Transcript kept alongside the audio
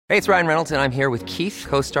Hey, it's Ryan Reynolds, and I'm here with Keith,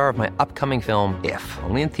 co-star of my upcoming film, If,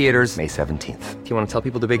 only in theaters May 17th. Do you want to tell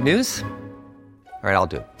people the big news? All right, I'll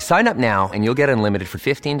do it. Sign up now and you'll get unlimited for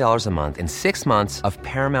 $15 a month and 6 months of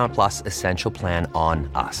Paramount Plus Essential Plan on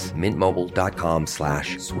us.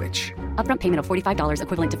 MintMobile.com/switch. Upfront payment of $45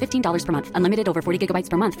 equivalent to $15 per month. Unlimited over 40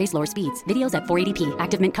 gigabytes per month. Face lower speeds. Videos at 480p.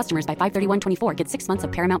 Active Mint customers by 531.24 get 6 months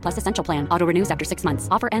of Paramount Plus Essential Plan. Auto renews after 6 months.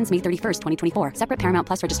 Offer ends May 31st, 2024. Separate Paramount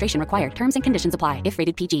Plus registration required. Terms and conditions apply if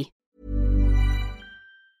rated PG.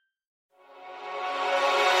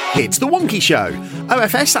 It's The Wonky Show.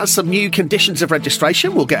 OFS has some new conditions of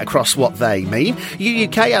registration. We'll get across what they mean.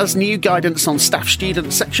 UUK has new guidance on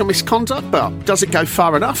staff-student sexual misconduct, but does it go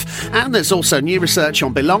far enough? And there's also new research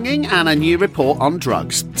on belonging and a new report on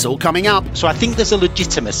drugs. It's all coming up. So I think there's a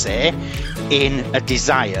legitimacy in a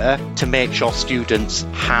desire to make sure students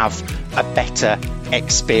have a better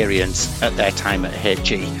experience at their time at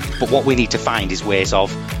HE. But what we need to find is ways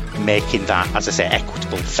of making that, as I say,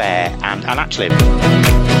 equitable, fair, and actually...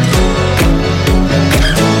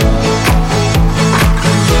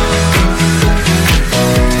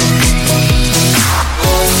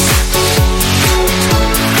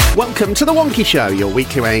 Welcome to The Wonky Show, your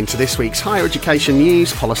weekly way into this week's higher education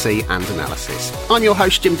news, policy and analysis. I'm your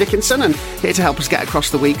host, Jim Dickinson, and here to help us get across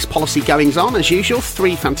the week's policy goings-on, as usual,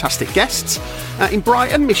 three fantastic guests. In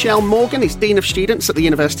Brighton, Michelle Morgan is Dean of Students at the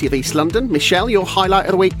University of East London. Michelle, your highlight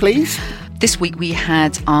of the week, please. This week we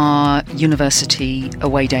had our university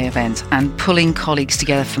away day event, and pulling colleagues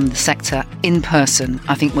together from the sector in person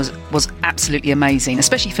I think was absolutely amazing,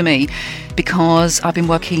 especially for me because I've been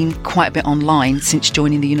working quite a bit online since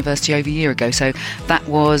joining the university over a year ago, so that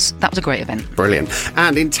was a great event. Brilliant.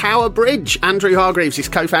 And in Tower Bridge, Andrew Hargreaves is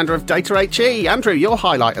co-founder of Data HE. Andrew, your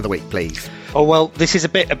highlight of the week, please. Oh, well, this is a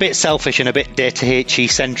bit selfish and a bit Data HE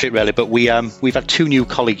centric, really. But we've had two new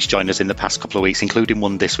colleagues join us in the past couple of weeks, including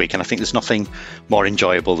one this week. And I think there's nothing more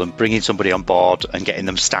enjoyable than bringing somebody on board and getting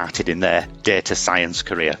them started in their data science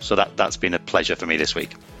career. So that's been a pleasure for me this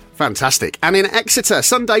week. Fantastic. And in Exeter,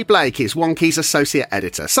 Sunday Blake is Wonky's associate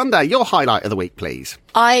editor. Sunday, your highlight of the week, please.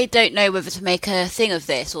 I don't know whether to make a thing of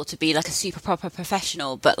this or to be like a super proper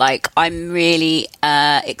professional, but I'm really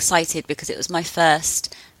excited because it was my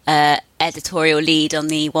first editorial lead on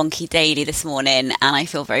the Wonky Daily this morning, and I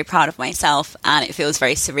feel very proud of myself, and it feels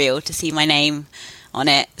very surreal to see my name on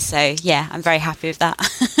it. So yeah, I'm very happy with that.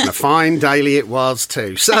 And a fine daily it was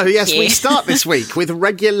too. So yes, we start this week with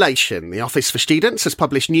regulation. The Office for Students has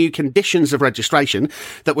published new conditions of registration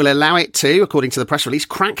that will allow it to, according to the press release,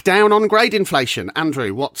 crack down on grade inflation.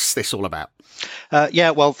 Andrew, what's this all about?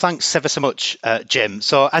 Well, thanks ever so much, Jim.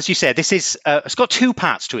 So as you said, this is it's got two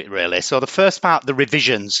parts to it, really. So the first part, the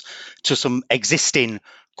revisions to some existing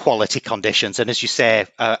quality conditions. And as you say,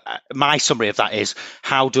 my summary of that is,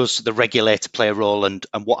 how does the regulator play a role, and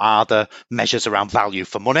what are the measures around value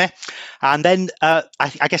for money? And then I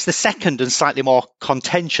guess the second and slightly more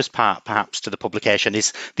contentious part, perhaps, to the publication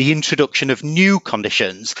is the introduction of new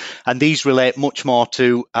conditions. And these relate much more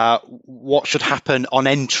to what should happen on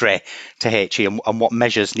entry to HE and what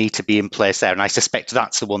measures need to be in place there. And I suspect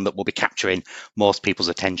that's the one that will be capturing most people's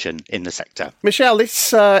attention in the sector. Michelle,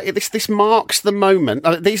 this marks the moment.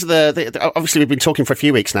 These are the obviously we've been talking for a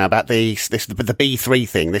few weeks now about the B3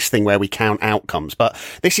 thing, this thing where we count outcomes, but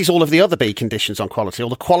this is all of the other B conditions on quality, all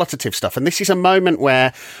the qualitative stuff, and this is a moment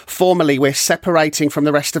where formally we're separating from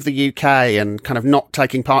the rest of the UK and kind of not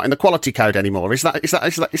taking part in the quality code anymore. Is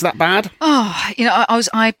that bad? Oh,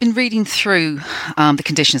 I've been reading through the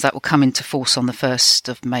conditions that will come into force on the 1st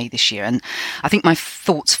of May this year, and I think my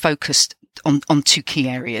thoughts focused on two key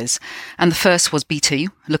areas. And the first was B2,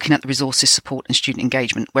 looking at the resources, support and student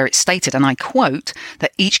engagement, where it stated, and I quote,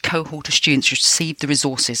 that each cohort of students receive the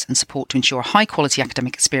resources and support to ensure a high quality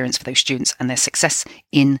academic experience for those students and their success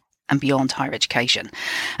in and beyond higher education.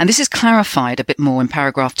 And this is clarified a bit more in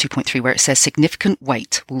paragraph 2.3, where it says significant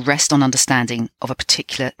weight will rest on understanding of a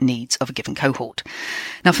particular needs of a given cohort.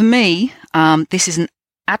 Now, for me, this is an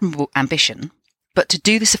admirable ambition, but to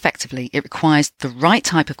do this effectively, it requires the right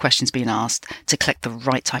type of questions being asked to collect the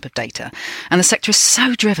right type of data. And the sector is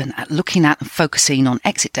so driven at looking at and focusing on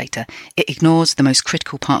exit data, it ignores the most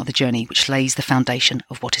critical part of the journey, which lays the foundation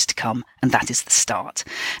of what is to come, and that is the start.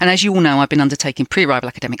 And as you all know, I've been undertaking pre-arrival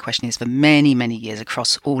academic questionnaires for many, many years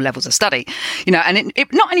across all levels of study. And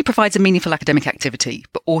it not only provides a meaningful academic activity,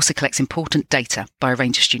 but also collects important data by a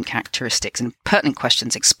range of student characteristics, and pertinent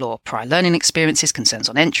questions explore prior learning experiences, concerns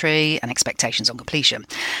on entry, and expectations on completion.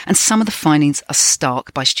 And some of the findings are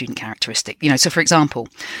stark by student characteristic. So for example,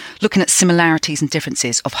 looking at similarities and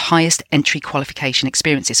differences of highest entry qualification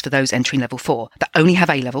experiences for those entering level 4 that only have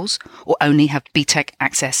A-levels or only have BTEC,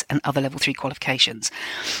 Access and other level 3 qualifications.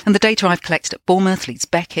 And the data I've collected at Bournemouth, Leeds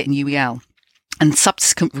Beckett and UEL and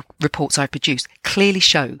subsequent reports I've produced clearly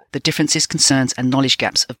show the differences, concerns and knowledge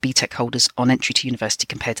gaps of BTEC holders on entry to university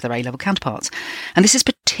compared to their A-level counterparts. And this is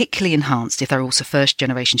particularly enhanced if they're also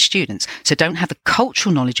first-generation students, so don't have the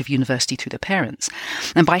cultural knowledge of university through their parents.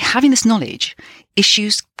 And by having this knowledge,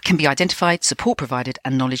 issues can be identified, support provided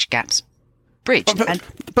and knowledge gaps bridged.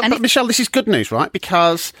 But Michelle, this is good news, right?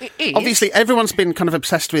 Because obviously everyone's been kind of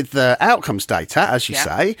obsessed with the outcomes data, as you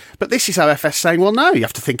say, but this is OFS saying, well, no, you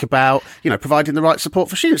have to think about, providing the right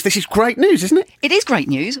support for students. This is great news, isn't it? It is great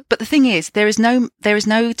news, but the thing is, there is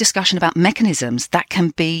no discussion about mechanisms that can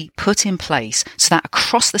be put in place so that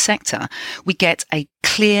across the sector we get a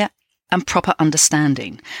clear and proper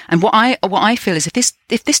understanding. And what I feel is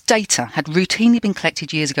if this data had routinely been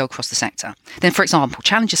collected years ago across the sector, then, for example,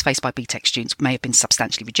 challenges faced by BTEC students may have been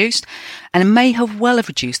substantially reduced, and it may have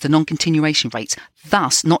reduced the non-continuation rates,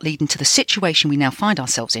 thus not leading to the situation we now find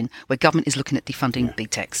ourselves in, where government is looking at defunding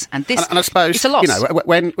BTECs. And this, and I suppose, it's a loss.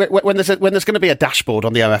 When there's going to be a dashboard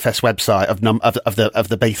on the OFS website of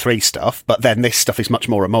the B3 stuff, but then this stuff is much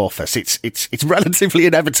more amorphous. It's relatively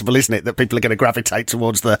inevitable, isn't it, that people are going to gravitate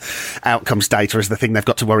towards the outcomes data as the thing they've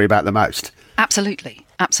got to worry about the most. Absolutely.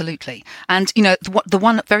 And, the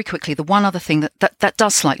one other thing that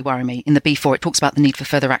does slightly worry me in the B4, it talks about the need for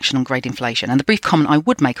further action on grade inflation. And the brief comment I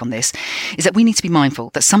would make on this is that we need to be mindful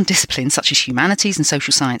that some disciplines, such as humanities and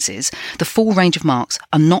social sciences, the full range of marks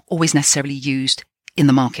are not always necessarily used in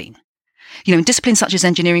the marking. In disciplines such as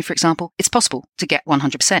engineering, for example, it's possible to get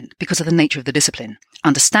 100% because of the nature of the discipline.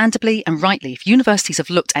 Understandably and rightly, if universities have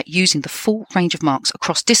looked at using the full range of marks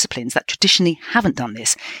across disciplines that traditionally haven't done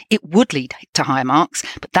this, it would lead to higher marks,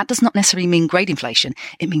 but that does not necessarily mean grade inflation.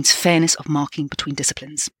 It means fairness of marking between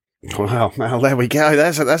disciplines. Well, there we go.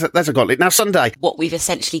 There's a gauntlet. Now, Sunday. What we've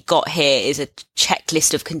essentially got here is a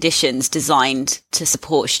checklist of conditions designed to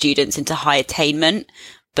support students into high attainment,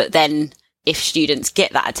 but then if students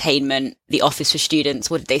get that attainment, the Office for Students,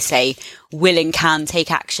 what did they say? Will and can take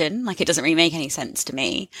action. It doesn't really make any sense to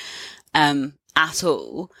me at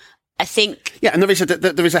all. I think. Yeah, and there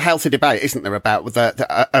is a healthy debate, isn't there, about the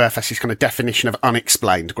OFS's kind of definition of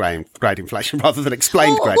unexplained grade inflation rather than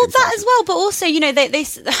explained grade inflation. Well, that as well, but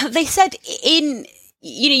also, they said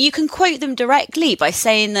you can quote them directly by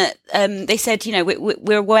saying that they said,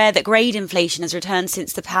 we're aware that grade inflation has returned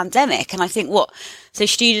since the pandemic. And I think so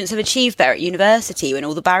students have achieved better at university when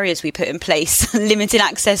all the barriers we put in place, limiting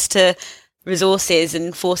access to resources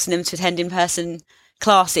and forcing them to attend in-person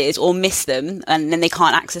classes or miss them, and then they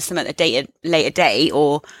can't access them at a later date,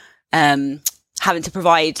 or having to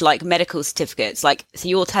provide medical certificates. So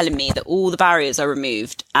you're telling me that all the barriers are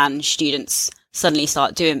removed and students suddenly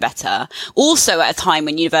start doing better. Also, at a time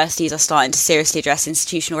when universities are starting to seriously address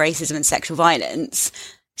institutional racism and sexual violence,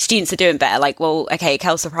 students are doing better. Okay,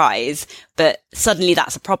 Kel, surprise, but suddenly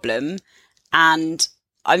that's a problem. And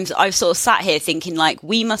I've sort of sat here thinking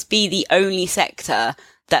we must be the only sector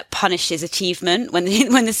that punishes achievement. When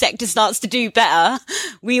the sector starts to do better,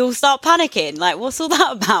 we all start panicking. What's all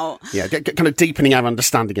that about? Yeah, kind of deepening our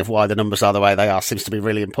understanding of why the numbers are the way they are seems to be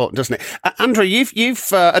really important, doesn't it? Andrew,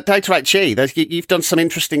 you've at Data HE, you've done some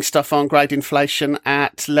interesting stuff on grade inflation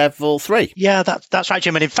at level 3. Yeah, that's right,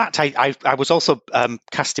 Jim. And in fact, I was also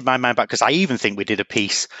casting my mind back, because I even think we did a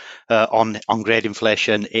piece on grade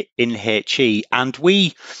inflation in HE, and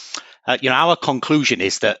we. Our conclusion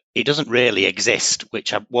is that it doesn't really exist,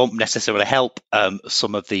 which won't necessarily help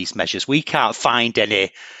some of these measures. We can't find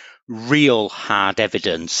any real hard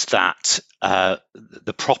evidence that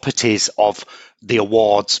the properties of the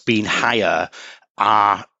awards being higher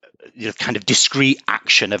are kind of discrete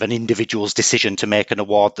action of an individual's decision to make an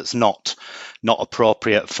award that's not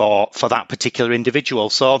appropriate for that particular individual.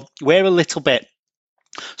 So we're a little bit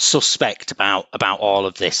suspect about all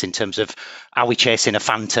of this in terms of, are we chasing a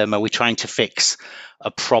phantom? Are we trying to fix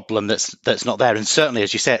a problem that's not there? And certainly,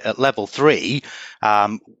 as you said, at level 3,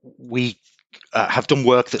 we have done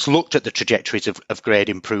work that's looked at the trajectories of grade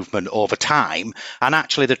improvement over time, and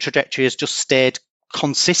actually the trajectory has just stayed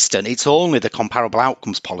consistent. It's only the comparable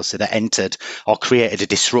outcomes policy that entered or created a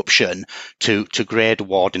disruption to grade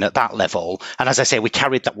awarding at that level. And as I say, we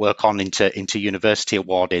carried that work on into university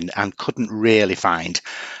awarding and couldn't really find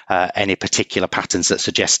any particular patterns that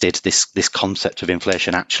suggested this concept of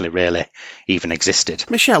inflation actually really even existed.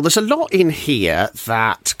 Michelle, there's a lot in here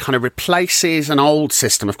that kind of replaces an old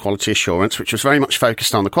system of quality assurance, which was very much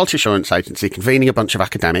focused on the Quality Assurance Agency convening a bunch of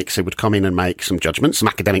academics who would come in and make some judgments, some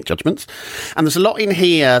academic judgments. And there's a lot in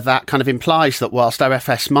here that kind of implies that whilst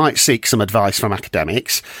OFS might seek some advice from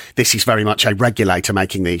academics, this is very much a regulator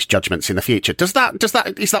making these judgments in the future. Is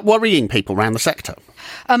that worrying people around the sector?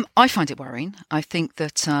 I find it worrying. I think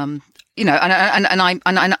that, and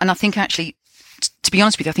I think actually, to be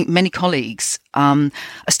honest with you, I think many colleagues are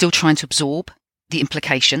still trying to absorb the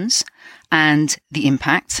implications and the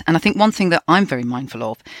impact. And I think one thing that I'm very mindful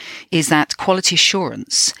of is that quality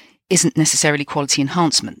assurance isn't necessarily quality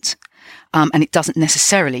enhancement, and it doesn't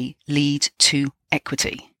necessarily lead to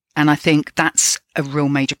equity. And I think that's a real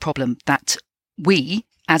major problem that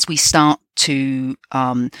as we start to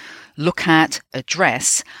look at,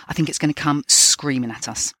 address, I think it's going to come screaming at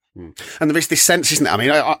us. And there is this sense, isn't it? I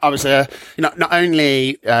mean, I was, not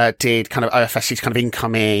only did kind of OFS's kind of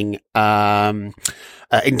incoming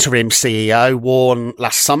interim CEO warn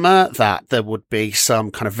last summer that there would be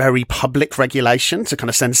some kind of very public regulation to kind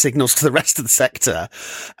of send signals to the rest of the sector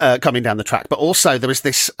coming down the track. But also there was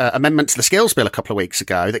this amendment to the Skills Bill a couple of weeks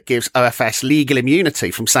ago that gives OFS legal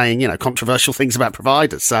immunity from saying, controversial things about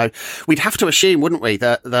providers. So we'd have to assume, wouldn't we,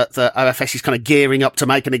 that OFS is kind of gearing up to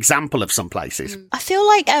make an example of some places. I feel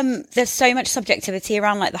like there's so much subjectivity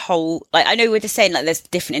around like the whole, like I know we're just saying like there's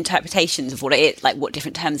different interpretations of what it is, like what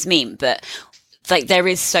different terms mean, but like there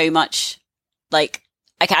is so much like,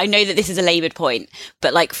 okay, I know that this is a laboured point,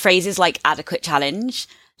 but like phrases like adequate challenge,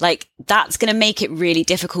 like that's going to make it really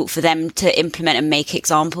difficult for them to implement and make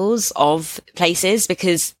examples of places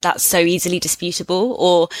because that's so easily disputable.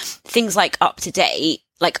 Or things like up to date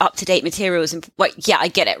materials. And yeah, I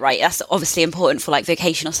get it, right? That's obviously important for like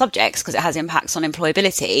vocational subjects because it has impacts on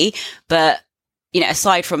employability. But,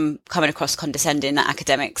 aside from coming across condescending that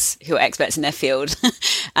academics who are experts in their field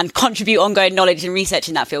and contribute ongoing knowledge and research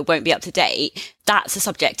in that field won't be up to date, that's a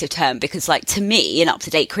subjective term because like to me, an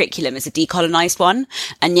up-to-date curriculum is a decolonised one.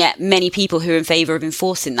 And yet many people who are in favour of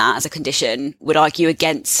enforcing that as a condition would argue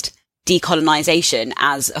against decolonisation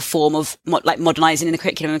as a form of modernising in the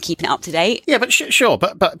curriculum and keeping it up to date. Yeah, but sure.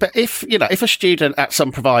 But if, if a student at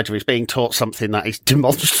some provider is being taught something that is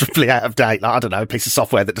demonstrably out of date, like, I don't know, a piece of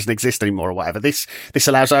software that doesn't exist anymore or whatever, this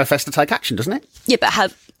allows OFS to take action, doesn't it? Yeah,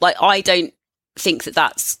 but I don't think that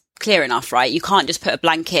that's clear enough, right? You can't just put a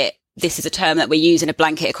blanket, this is a term that we're using a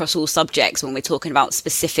blanket across all subjects when we're talking about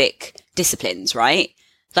specific disciplines, right?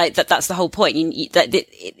 Like that's the whole point.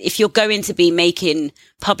 If you're going to be making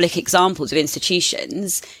public examples of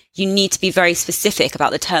institutions, you need to be very specific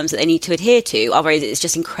about the terms that they need to adhere to. Otherwise, it's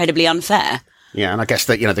just incredibly unfair. Yeah, and I guess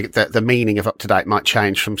that, the meaning of up-to-date might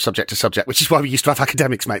change from subject to subject, which is why we used to have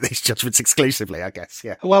academics make these judgments exclusively, I guess,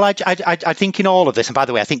 yeah. Well, I think in all of this, and by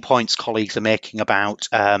the way, I think points colleagues are making about,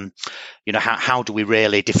 how do we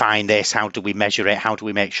really define this? How do we measure it? How do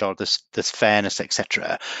we make sure there's fairness,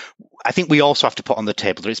 etc.? I think we also have to put on the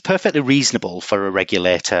table that it's perfectly reasonable for a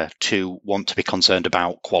regulator to want to be concerned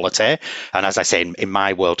about quality. And as I say, in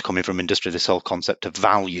my world, coming from industry, this whole concept of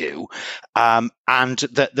value, and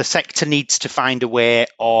that the sector needs to find a way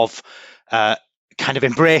of kind of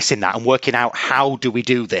embracing that and working out how do we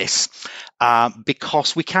do this,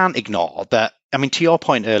 because we can't ignore that. I mean, to your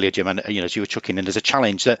point earlier, Jim, and as you were chucking in, there's a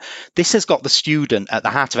challenge that this has got the student at the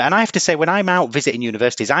heart of it. And I have to say, when I'm out visiting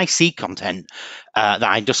universities, I see content that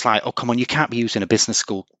I'm just like, oh, come on, you can't be using a business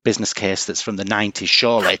business case that's from the 90s,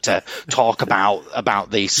 surely, to talk about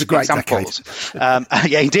these examples.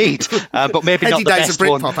 Yeah, indeed. But maybe not the best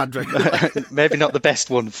one. Maybe not the best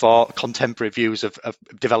one for contemporary views of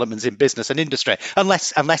developments in business and industry,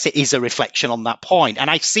 unless it is a reflection on that point. And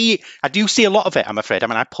I do see a lot of it, I'm afraid. I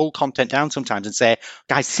mean, I pull content down sometimes and say,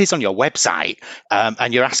 guys, this is on your website,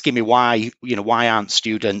 and you're asking me why aren't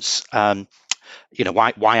students, why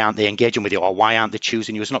aren't they engaging with you, or why aren't they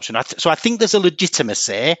choosing you as an option? So I think there's a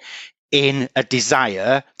legitimacy in a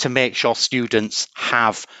desire to make sure students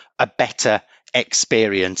have a better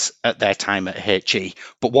experience at their time at HE.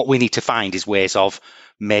 But what we need to find is ways of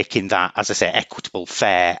making that, as I say, equitable,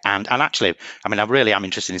 fair, and actually, I mean, I really am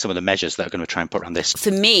interested in some of the measures that are going to try and put around this.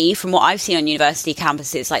 For me, from what I've seen on university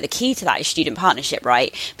campuses, like the key to that is student partnership,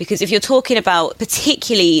 right? Because if you're talking about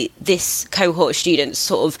particularly this cohort of students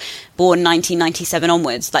sort of born 1997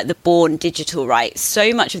 onwards, like the born digital, right?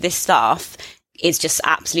 So much of this stuff is just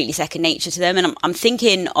absolutely second nature to them. And I'm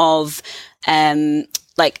thinking of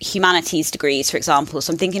like humanities degrees, for example.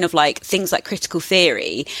 So I'm thinking of like things like critical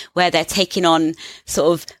theory, where they're taking on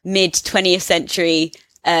sort of mid 20th century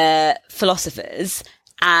philosophers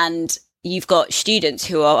and you've got students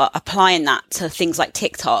who are applying that to things like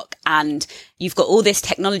TikTok, and you've got all this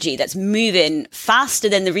technology that's moving faster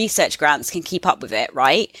than the research grants can keep up with it,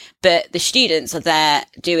 right? But the students are there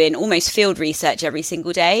doing almost field research every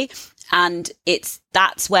single day. And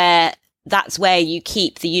that's where you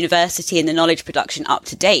keep the university and the knowledge production up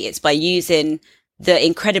to date. It's by using the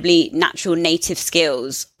incredibly natural native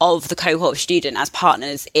skills of the cohort of student as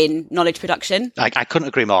partners in knowledge production. I couldn't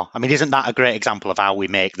agree more. I mean, isn't that a great example of how we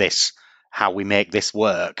make this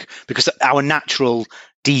work? Because our natural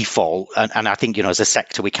default, and I think, as a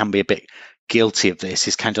sector, we can be a bit guilty of this,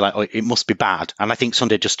 is kind of like, oh, it must be bad. And I think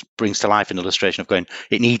Sunday just brings to life an illustration of going,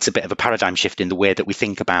 it needs a bit of a paradigm shift in the way that we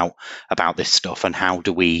think about this stuff, and how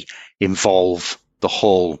do we involve the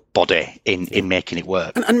whole body in making it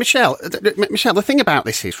work. And Michelle, the thing about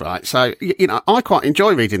this is, right, so, I quite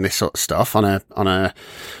enjoy reading this sort of stuff on a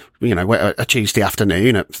Tuesday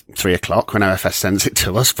afternoon at 3:00 when OFS sends it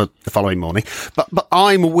to us for the following morning. But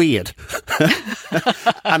I'm weird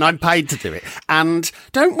and I'm paid to do it. And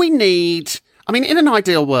don't we need, in an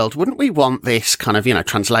ideal world, wouldn't we want this kind of,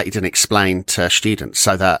 translated and explained to students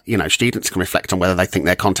so that, students can reflect on whether they think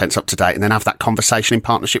their content's up to date and then have that conversation in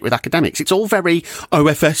partnership with academics? It's all very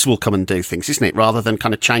OFS will come and do things, isn't it? Rather than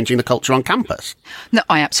kind of changing the culture on campus. No,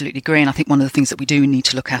 I absolutely agree. And I think one of the things that we do need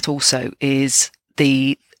to look at also is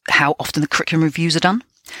how often the curriculum reviews are done,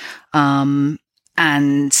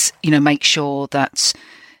 and make sure that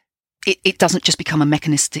it doesn't just become a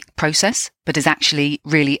mechanistic process, but is actually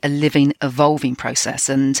really a living, evolving process.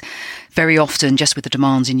 And very often, just with the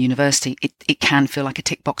demands in university, it can feel like a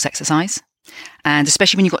tick box exercise. And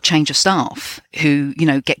especially when you've got change of staff who,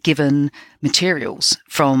 get given materials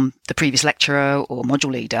from the previous lecturer or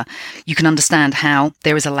module leader, you can understand how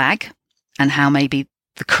there is a lag and how maybe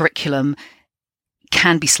the curriculum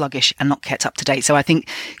can be sluggish and not kept up to date. So I think,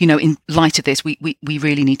 in light of this, we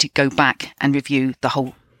really need to go back and review the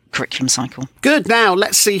whole curriculum cycle. Good. Now,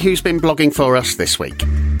 let's see who's been blogging for us this week.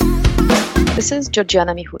 This is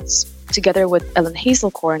Georgiana Mihuts. Together with Ellen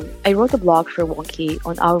Hazelcorn, I wrote a blog for Wonky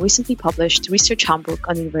on our recently published research handbook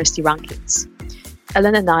on university rankings.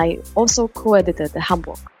 Ellen and I also co-edited the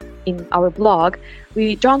handbook. In our blog,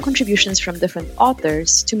 we draw on contributions from different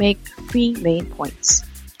authors to make 3 main points.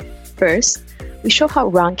 First, we show how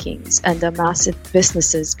rankings and the massive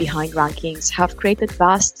businesses behind rankings have created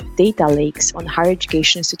vast data lakes on higher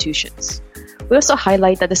education institutions. We also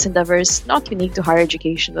highlight that this endeavor is not unique to higher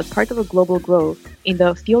education, but part of a global growth in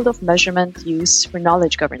the field of measurement use for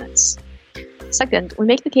knowledge governance. Second, we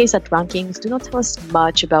make the case that rankings do not tell us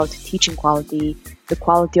much about teaching quality, the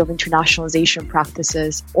quality of internationalization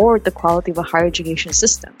practices, or the quality of a higher education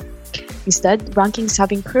system. Instead, rankings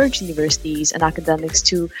have encouraged universities and academics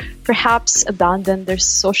to perhaps abandon their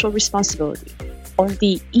social responsibility. On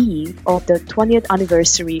the eve of the 20th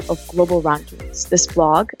anniversary of global rankings, this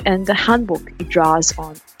blog and the handbook it draws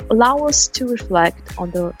on allow us to reflect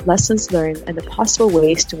on the lessons learned and the possible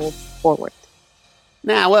ways to move forward.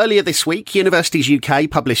 Now, earlier this week, Universities UK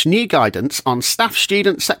published new guidance on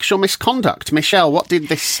staff-student sexual misconduct. Michelle, what did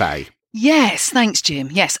this say? Yes, thanks, Jim.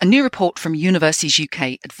 Yes, a new report from Universities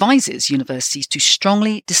UK advises universities to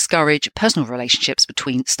strongly discourage personal relationships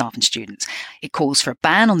between staff and students. It calls for a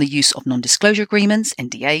ban on the use of non-disclosure agreements,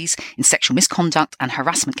 NDAs, in sexual misconduct and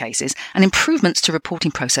harassment cases, and improvements to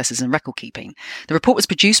reporting processes and record keeping. The report was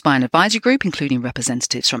produced by an advisory group, including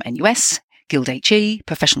representatives from NUS, Guild HE,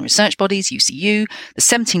 professional research bodies, UCU, the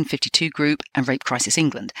 1752 Group, and Rape Crisis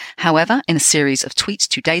England. However, in a series of tweets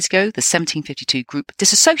 2 days ago, the 1752 Group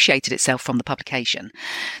disassociated itself from the publication.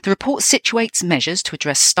 The report situates measures to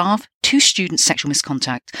address staff to student sexual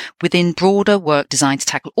misconduct within broader work designed to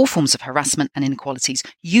tackle all forms of harassment and inequalities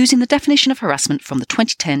using the definition of harassment from the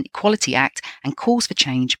 2010 Equality Act and calls for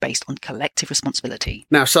change based on collective responsibility.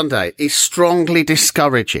 Now, Sunday is strongly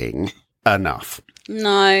discouraging enough.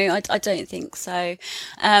 No, I don't think so.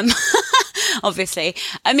 Obviously.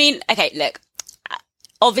 I mean, okay, look,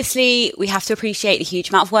 obviously we have to appreciate the huge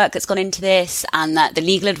amount of work that's gone into this, and that the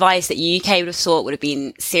legal advice that UK would have sought would have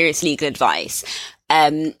been serious legal advice.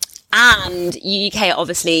 And UK are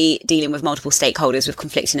obviously dealing with multiple stakeholders with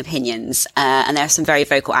conflicting opinions. And there are some very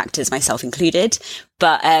vocal actors, myself included.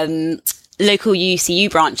 But local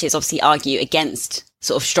UCU branches obviously argue against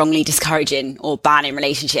sort of strongly discouraging or banning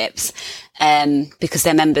relationships, because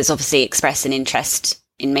their members obviously express an interest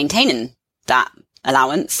in maintaining that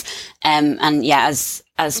allowance. And yeah,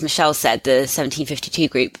 as Michelle said, the 1752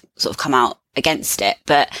 Group sort of come out against it.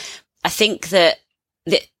 But I think that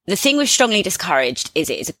the thing with strongly discouraged is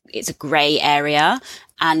it's a grey area,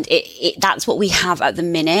 and that's what we have at the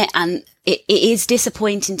minute. And it is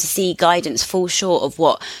disappointing to see guidance fall short of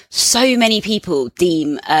what so many people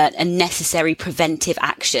deem a necessary preventive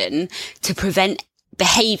action to prevent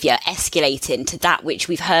behaviour escalating to that which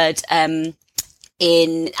we've heard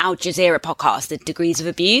in Al Jazeera podcast, the degrees of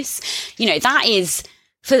abuse. That is,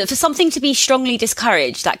 for something to be strongly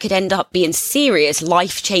discouraged, that could end up being serious,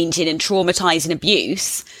 life-changing and traumatising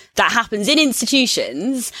abuse that happens in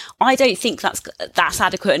institutions. I don't think that's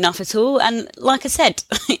adequate enough at all. And like I said,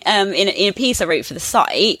 in a piece I wrote for the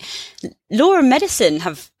site, law and medicine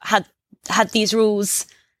have had these rules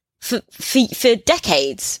for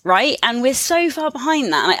decades, right? And we're so far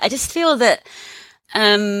behind that. And I just feel that,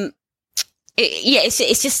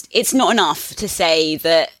 it's not enough to say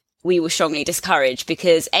that we will strongly discourage,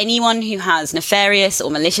 because anyone who has nefarious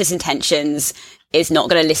or malicious intentions is not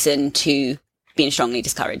going to listen to being strongly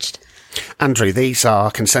discouraged. Andrew, these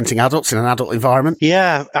are consenting adults in an adult environment.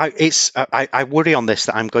 Yeah, I worry on this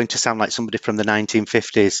that I'm going to sound like somebody from the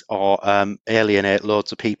 1950s or alienate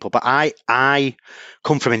loads of people. But I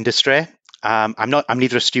come from industry. I'm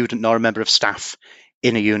neither a student nor a member of staff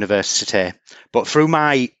in a university. But through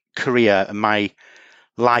my career and my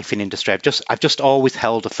life in industry, I've just always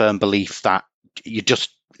held a firm belief that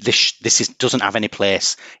this doesn't have any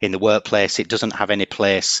place in the workplace. It doesn't have any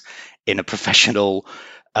place in a professional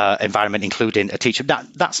environment, including a teacher.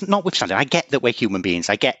 That's notwithstanding. I get that we're human beings.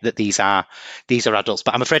 I get that these are adults.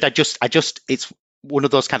 But I'm afraid it's one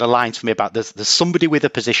of those kind of lines for me about there's somebody with a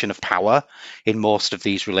position of power in most of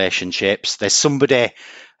these relationships. There's somebody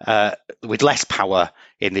with less power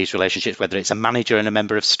in these relationships, whether it's a manager and a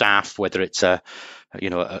member of staff, whether it's a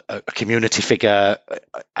community figure.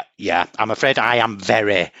 Yeah, I'm afraid I am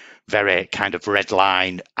very, very kind of red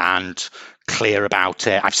line and clear about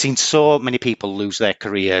it. I've seen so many people lose their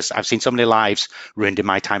careers. I've seen so many lives ruined in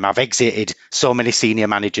my time. I've exited so many senior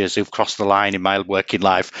managers who've crossed the line in my working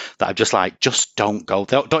life that I'm just like, just don't go.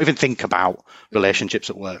 Don't even think about relationships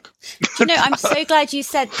at work. I'm so glad you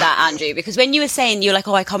said that, Andrew, because when you were saying, you're like,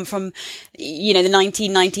 I come from, the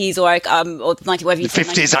 1990s or the 90, whatever you said,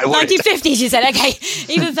 50s, 1950s, you said, okay,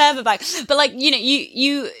 even further back. But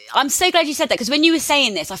I'm so glad you said that, because when you were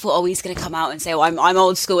saying this, I thought, he's going to come out and say, I'm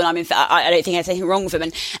old school and I don't think there's anything wrong with him.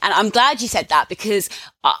 And I'm glad you said that, because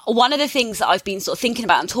one of the things that I've been sort of thinking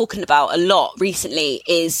about and talking about a lot recently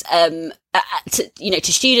is, to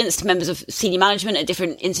students, to members of senior management at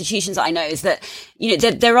different institutions that I know, is that,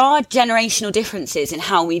 there are generational differences in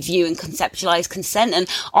how we view and conceptualize consent. And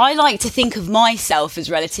I like to think of myself as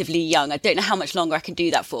relatively young. I don't know how much longer I can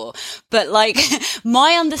do that for, but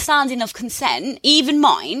my understanding of consent, even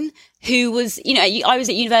mine, who was, I was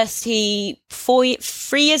at university 3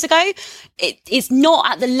 years ago. It is not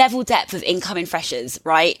at the level depth of incoming freshers,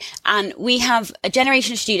 right? And we have a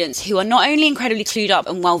generation of students who are not only incredibly clued up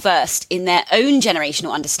and well versed in their own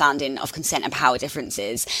generational understanding of consent and power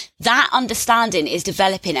differences. That understanding is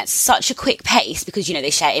developing at such a quick pace because, they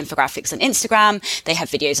share infographics on Instagram, they have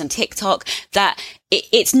videos on TikTok, that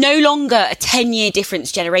it's no longer a 10-year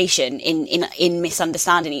difference generation in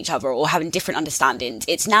misunderstanding each other or having different understandings.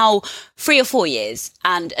 It's now 3 or 4 years,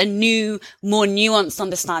 and a new, more nuanced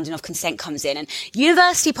understanding of consent comes in. And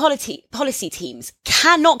university policy teams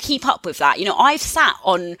cannot keep up with that. I've sat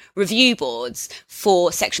on review boards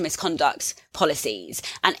for sexual misconduct policies,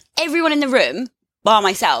 and everyone in the room, bar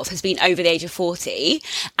myself, has been over the age of 40.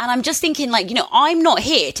 And I'm just thinking, I'm not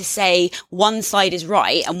here to say one side is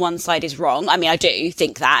right and one side is wrong. I mean, I do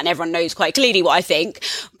think that, and everyone knows quite clearly what I think.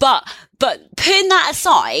 But putting that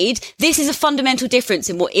aside, this is a fundamental difference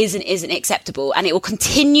in what is and isn't acceptable, and it will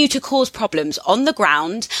continue to cause problems on the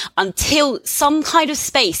ground until some kind of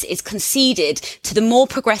space is conceded to the more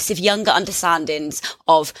progressive, younger understandings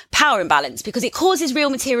of power imbalance, because it causes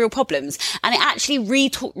real material problems, and it actually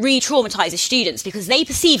re-traumatizes students because they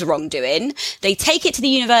perceive wrongdoing. They take it to the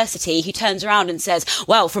university, who turns around and says,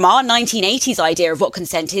 well, from our 1980s idea of what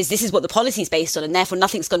consent is, this is what the policy is based on, and therefore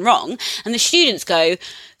nothing's gone wrong. And the students go,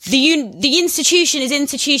 the institution is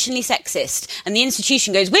institutionally sexist, and the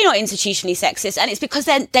institution goes, we're not institutionally sexist, and it's because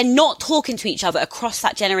they're not talking to each other across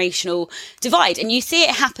that generational divide. And you see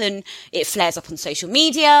it happen, it flares up on social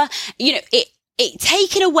media, it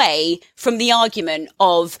taken away from the argument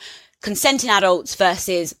of consenting adults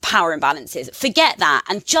versus power imbalances. Forget that,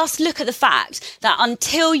 and just look at the fact that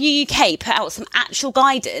until UK put out some actual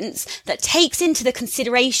guidance that takes into the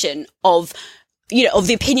consideration of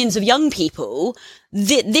the opinions of young people,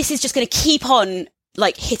 this is just going to keep on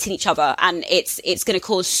hitting each other, and it's going to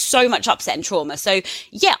cause so much upset and trauma. So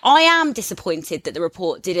yeah, I am disappointed that the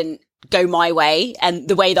report didn't go my way and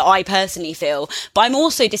the way that I personally feel. But I'm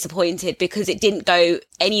also disappointed because it didn't go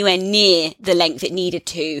anywhere near the length it needed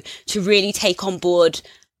to really take on board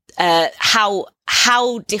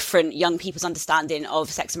how different young people's understanding of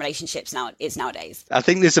sex and relationships now is nowadays. I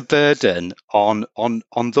think there's a burden on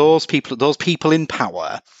those people in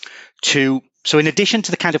power to. So in addition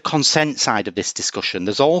to the kind of consent side of this discussion,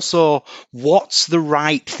 there's also what's the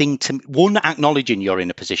right thing to, one, acknowledging you're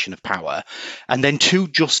in a position of power, and then two,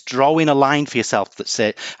 just drawing a line for yourself that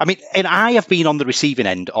say, I mean, and I have been on the receiving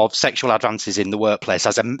end of sexual advances in the workplace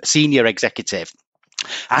as a senior executive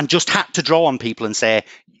and just had to draw on people and say,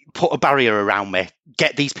 put a barrier around me,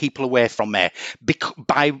 get these people away from me,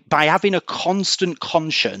 by having a constant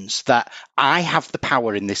conscience that I have the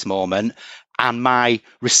power in this moment and my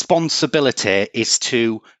responsibility is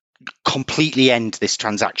to completely end this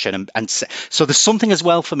transaction. And so there's something as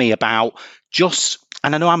well for me about just,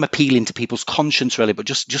 and I know I'm appealing to people's conscience really, but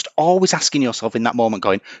just always asking yourself in that moment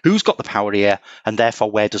going, who's got the power here? And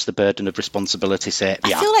therefore, where does the burden of responsibility sit?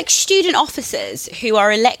 I feel like student officers who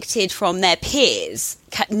are elected from their peers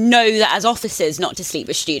know that as officers not to sleep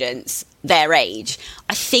with students their age.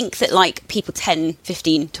 I think that like people 10,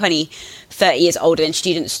 15, 20, 30 years older than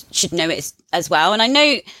students should know it as well. And I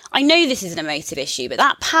know this is an emotive issue, but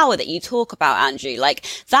that power that you talk about, Andrew, like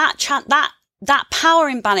that power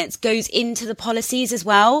imbalance goes into the policies as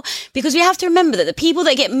well, because we have to remember that the people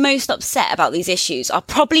that get most upset about these issues are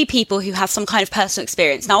probably people who have some kind of personal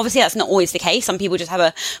experience. Now, obviously, that's not always the case. Some people just have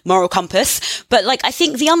a moral compass. But like, I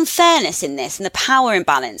think the unfairness in this and the power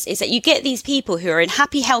imbalance is that you get these people who are in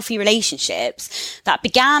happy, healthy relationships that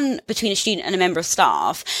began between a student and a member of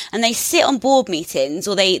staff, and they sit on board meetings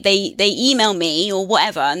or they email me or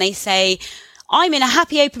whatever, and they say, I'm in a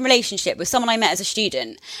happy, open relationship with someone I met as a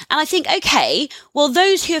student. And I think, okay, well,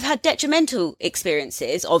 those who have had detrimental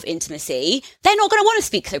experiences of intimacy, they're not going to want to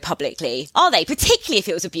speak so publicly, are they? Particularly if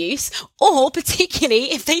it was abuse, or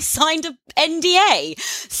particularly if they signed an NDA.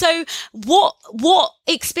 So what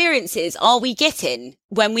experiences are we getting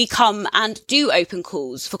when we come and do open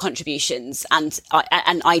calls for contributions and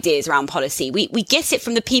ideas around policy? We get it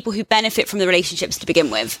from the people who benefit from the relationships to begin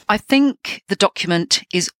with. I think the document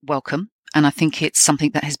is welcome. And I think it's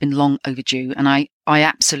something that has been long overdue. And I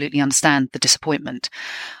absolutely understand the disappointment.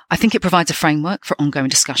 I think it provides a framework for ongoing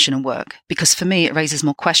discussion and work, because for me, it raises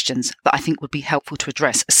more questions that I think would be helpful to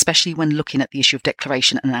address, especially when looking at the issue of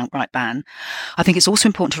declaration and an outright ban. I think it's also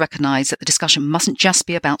important to recognise that the discussion mustn't just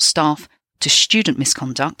be about staff to student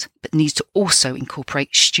misconduct, but needs to also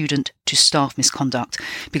incorporate student to staff misconduct,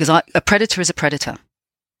 because a predator is a predator.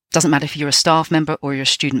 Doesn't matter if you're a staff member or you're a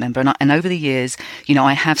student member. And over the years,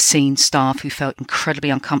 I have seen staff who felt incredibly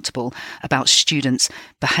uncomfortable about students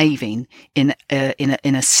behaving in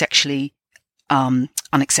a sexually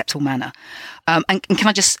unacceptable manner. And can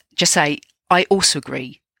I just say, I also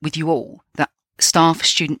agree with you all that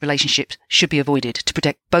staff-student relationships should be avoided to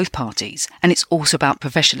protect both parties. And it's also about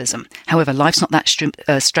professionalism. However, life's not that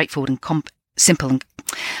straightforward and simple, and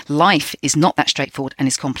life is not that straightforward and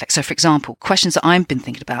is complex. So, for example, questions that I've been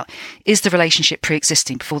thinking about: is the relationship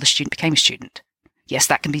pre-existing before the student became a student? Yes,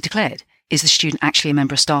 that can be declared. Is the student actually a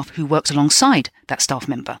member of staff who works alongside that staff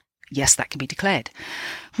member? Yes, that can be declared.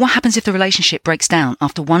 What happens if the relationship breaks down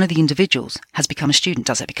after one of the individuals has become a student?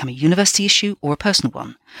 Does it become a university issue or a personal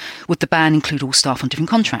one? Would the ban include all staff on different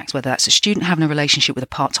contracts, whether that's a student having a relationship with a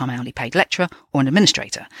part-time hourly paid lecturer or an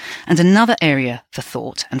administrator? And another area for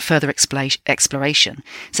thought and further exploration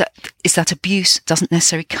is that abuse doesn't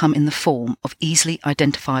necessarily come in the form of easily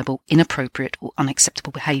identifiable, inappropriate or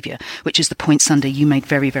unacceptable behaviour, which is the point, Sunday, you made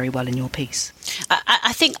very, very well in your piece.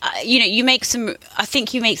 I think you make some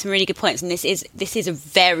really good points, and this is a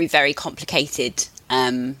very, very complicated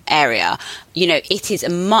area. It is a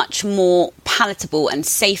much more palatable and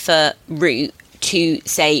safer route to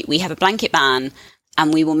say we have a blanket ban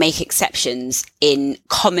and we will make exceptions in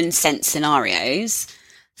common sense scenarios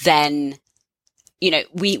than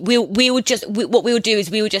we will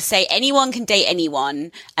just say anyone can date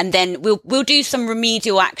anyone, and then we'll do some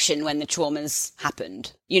remedial action when the trauma's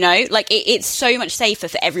happened. It's so much safer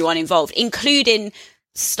for everyone involved, including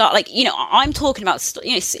I'm talking about,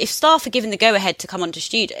 if staff are given the go-ahead to come on to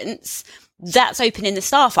students, that's opening the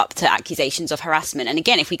staff up to accusations of harassment. And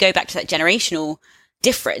again, if we go back to that generational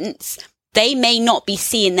difference, they may not be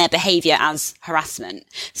seeing their behaviour as harassment.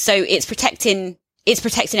 So it's protecting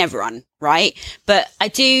everyone, right? But I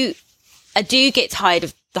do get tired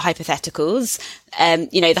of the hypotheticals.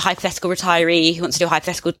 The hypothetical retiree who wants to do a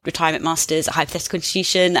hypothetical retirement masters, a hypothetical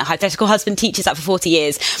institution, a hypothetical husband teaches that for 40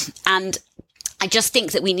 years. And I just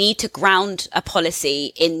think that we need to ground a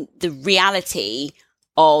policy in the reality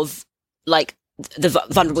of the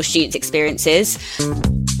vulnerable students' experiences.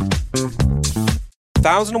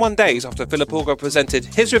 1,001 days after Philip Auger presented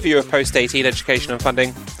his review of post-18 education and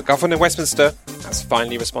funding, the government in Westminster has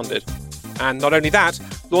finally responded. And not only that,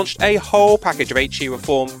 launched a whole package of HE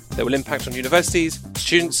reform that will impact on universities,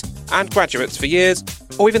 students and graduates for years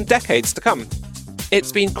or even decades to come.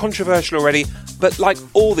 It's been controversial already, but like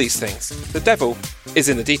all these things, the devil is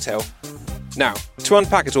in the detail. Now, to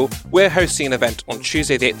unpack it all, we're hosting an event on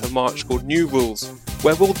Tuesday the 8th of March called New Rules,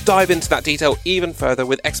 where we'll dive into that detail even further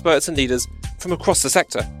with experts and leaders from across the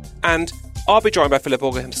sector. And I'll be joined by Philip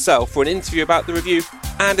Auger himself for an interview about the review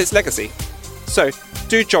and its legacy. So,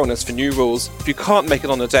 do join us for New Rules. If you can't make it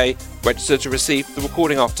on the day, register to receive the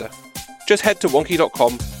recording after. Just head to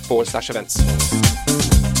wonky.com/events.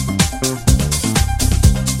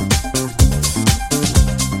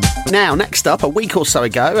 Now, next up, a week or so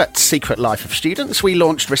ago at Secret Life of Students, we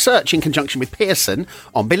launched research in conjunction with Pearson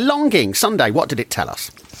on belonging. Sunday, what did it tell us?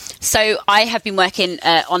 So I have been working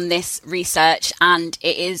on this research, and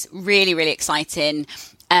it is really, really exciting.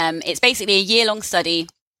 It's basically a year-long study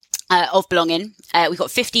of belonging. We've got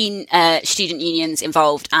 15 student unions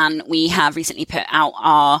involved, and we have recently put out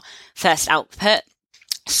our first output.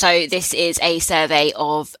 So this is a survey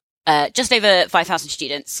of just over 5,000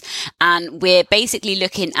 students, and we're basically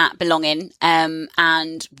looking at belonging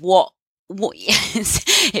and what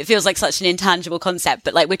it feels like such an intangible concept,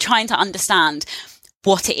 but like we're trying to understand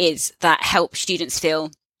what it is that helps students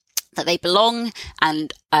feel that they belong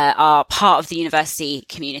and are part of the university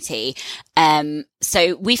community.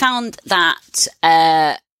 So we found that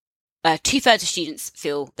 2/3 of students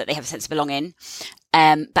feel that they have a sense of belonging,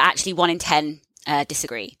 but actually 1 in 10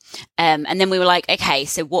 disagree. And then we were like, okay,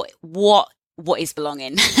 so what is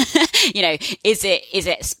belonging? You know, is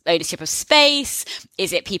it ownership of space?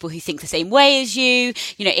 Is it people who think the same way as you?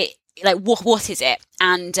 You know, what is it?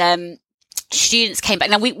 And students came back.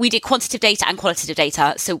 Now we did quantitative data and qualitative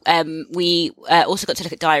data. So we also got to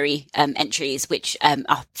look at diary entries, which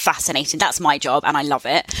are fascinating. That's my job and I love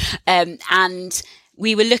it. And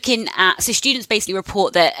we were looking at, so students basically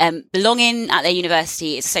report that belonging at their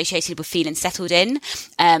university is associated with feeling settled in.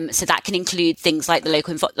 So that can include things like the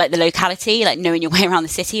locality, like knowing your way around the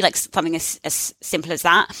city, like something as simple as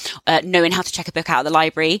that, knowing how to check a book out of the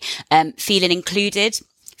library, feeling included,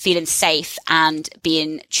 feeling safe, and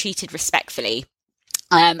being treated respectfully.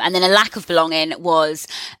 And then a lack of belonging was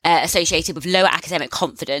associated with lower academic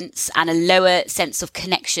confidence and a lower sense of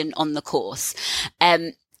connection on the course.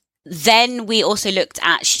 Then we also looked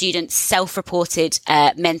at students' self-reported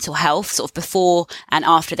mental health, sort of before and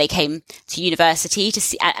after they came to university, to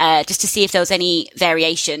see, just to see if there was any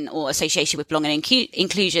variation or association with belonging and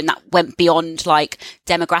inclusion that went beyond like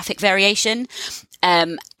demographic variation.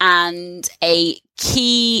 And a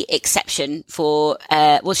key exception for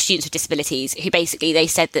was students with disabilities, who basically they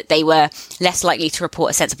said that they were less likely to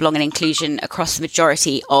report a sense of belonging and inclusion across the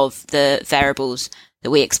majority of the variables that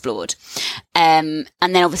we explored. And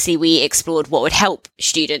then obviously we explored what would help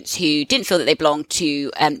students who didn't feel that they belonged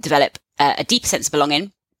to develop a deeper sense of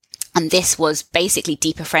belonging. And this was basically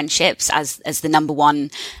deeper friendships as the number one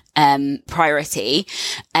priority.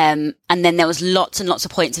 And then there was lots and lots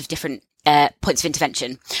of points of different points of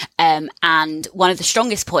intervention. And one of the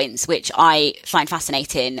strongest points, which I find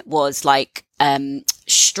fascinating, was like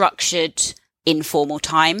structured informal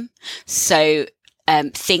time. So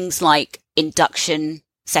things like induction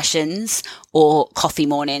sessions or coffee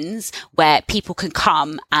mornings where people can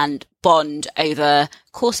come and bond over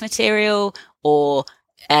course material or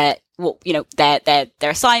their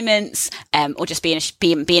assignments, or just being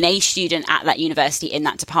a student at that university in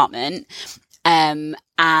that department,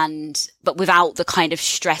 but without the kind of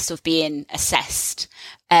stress of being assessed.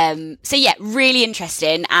 So yeah, really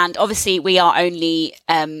interesting. And obviously we are only,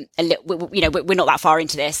 we're not that far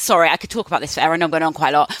into this. Sorry, I could talk about this forever. I know I'm going on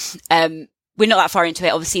quite a lot. We're not that far into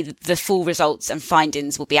it. Obviously the full results and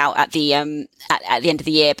findings will be out at the end of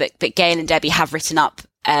the year, but Gail and Debbie have written up,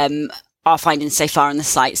 our findings so far on the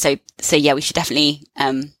site. So yeah, we should definitely,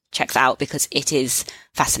 check that out because it is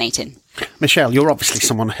fascinating. Michelle, you're obviously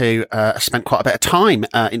someone who spent quite a bit of time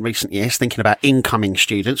in recent years thinking about incoming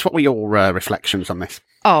students. What were your reflections on this?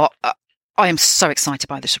 Oh, I am so excited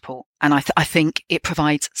by this report. And I think it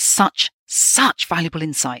provides such valuable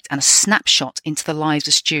insight and a snapshot into the lives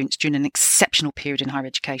of students during an exceptional period in higher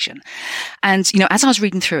education. And, as I was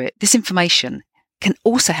reading through it, this information can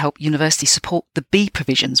also help universities support the B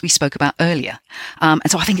provisions we spoke about earlier. And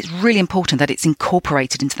so I think it's really important that it's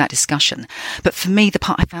incorporated into that discussion. But for me, the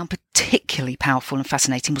part I found particularly powerful and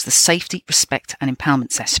fascinating was the safety, respect and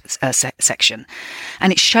empowerment section.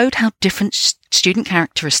 And it showed how different student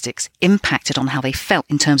characteristics impacted on how they felt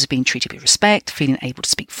in terms of being treated with respect, feeling able to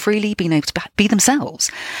speak freely, being able to be themselves.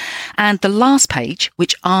 And the last page,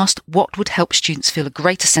 which asked what would help students feel a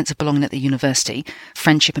greater sense of belonging at the university,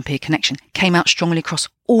 friendship and peer connection, came out strongly across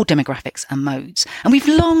all demographics and modes. And we've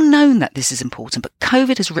long known that this is important, but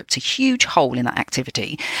COVID has ripped a huge hole in that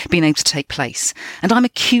activity being able to take place. And I'm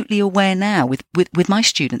acutely aware now with my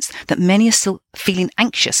students that many are still feeling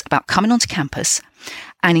anxious about coming onto campus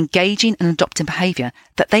and engaging and adopting behaviour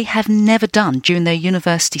that they have never done during their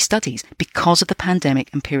university studies because of the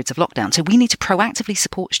pandemic and periods of lockdown. So we need to proactively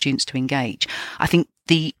support students to engage. I think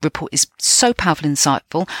the report is so powerful and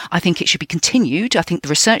insightful. I think it should be continued. I think the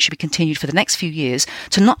research should be continued for the next few years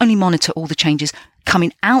to not only monitor all the changes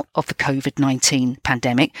coming out of the COVID-19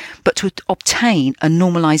 pandemic, but to obtain a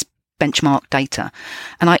normalised benchmark data.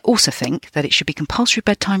 And I also think that it should be compulsory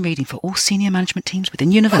bedtime reading for all senior management teams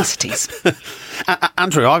within universities.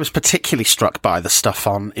 Andrew, I was particularly struck by the stuff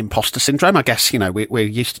on imposter syndrome. I guess, we're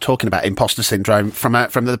used to talking about imposter syndrome from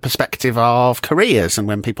the perspective of careers and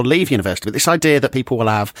when people leave university. But this idea that people will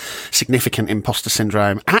have significant imposter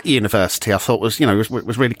syndrome at university, I thought was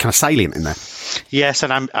really kind of salient in there. Yes,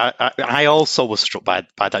 and I also was struck by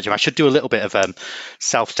that, Jim. I should do a little bit of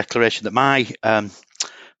self-declaration that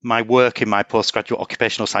my work in my postgraduate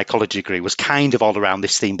occupational psychology degree was kind of all around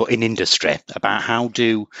this theme, but in industry, about how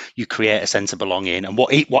do you create a sense of belonging and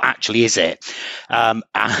what actually is it. And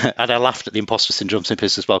I laughed at the imposter syndrome simply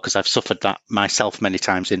as well, because I've suffered that myself many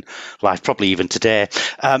times in life, probably even today.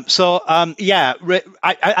 I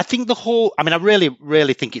think I really,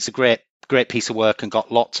 really think it's a great piece of work and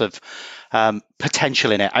got lots of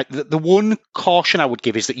potential in it. The one caution I would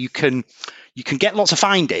give is that you can get lots of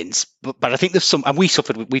findings, but I think there's some, and we've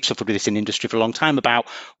suffered with this in industry for a long time, about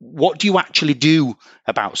what do you actually do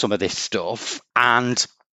about some of this stuff, and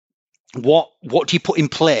what do you put in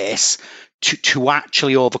place to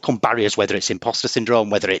actually overcome barriers, whether it's imposter syndrome,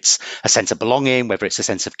 whether it's a sense of belonging, whether it's a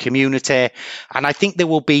sense of community. And I think there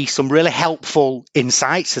will be some really helpful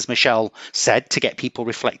insights, as Michelle said, to get people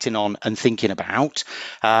reflecting on and thinking about.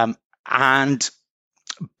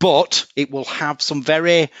 But it will have some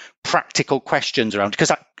very practical questions around,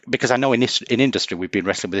 because I know in industry we've been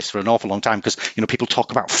wrestling with this for an awful long time, because people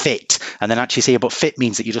talk about fit and then actually say, but fit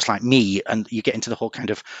means that you're just like me, and you get into the whole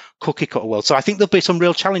kind of cookie cutter world. So I think there'll be some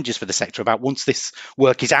real challenges for the sector about, once this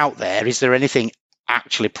work is out there, is there anything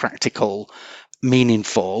actually practical,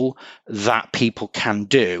 meaningful that people can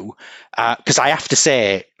do? Because I have to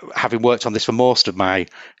say, having worked on this for most of my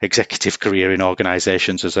executive career in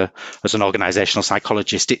organisations as an organisational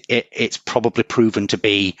psychologist, it's probably proven to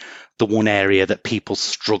be the one area that people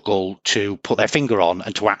struggle to put their finger on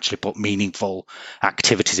and to actually put meaningful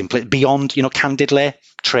activities in place beyond, candidly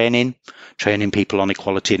training people on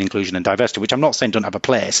equality and inclusion and diversity, which I'm not saying don't have a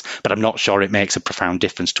place, but I'm not sure it makes a profound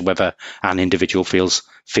difference to whether an individual feels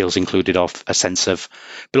included, or a sense of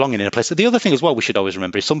belonging in a place. The other thing as well we should always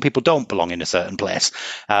remember is some people don't belong in a certain place,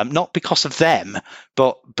 not because of them,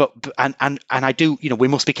 but I do, we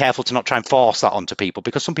must be careful to not try and force that onto people,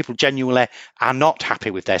 because some people genuinely are not happy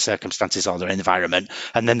with their circumstances or their environment.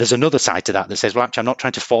 And then there's another side to that says, well, actually, I'm not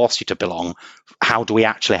trying to force you to belong. How do we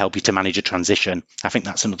actually help you to manage a transition? I think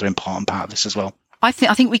that's another important part of this as well. I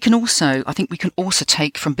think we can also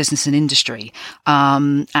take from business and industry,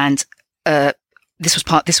 this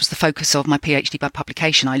was the focus of my PhD by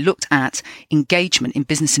publication. I looked at engagement in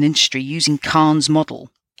business and industry using Kahn's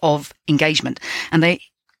model of engagement, and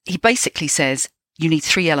he basically says you need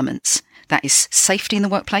three elements. That is safety in the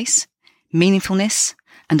workplace, meaningfulness,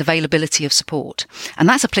 and availability of support. And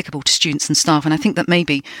that's applicable to students and staff. And I think that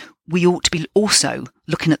maybe we ought to be also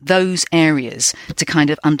looking at those areas to kind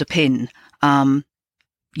of underpin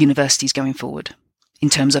universities going forward in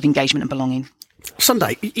terms of engagement and belonging.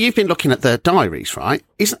 Sunday, you've been looking at the diaries, right?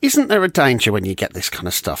 Isn't there a danger when you get this kind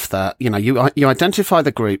of stuff that, you identify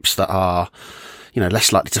the groups that are,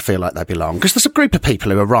 less likely to feel like they belong? Because there's a group of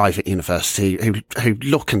people who arrive at university who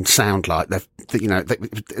look and sound like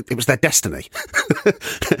it was their destiny.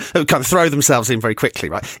 Who kind of throw themselves in very quickly,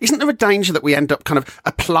 right? Isn't there a danger that we end up kind of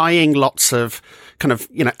applying lots of kind of,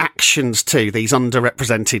 actions to these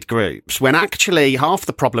underrepresented groups, when actually half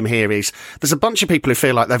the problem here is there's a bunch of people who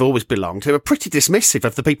feel like they've always belonged, who are pretty dismissive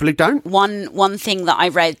of the people who don't? One thing that I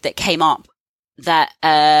read that came up that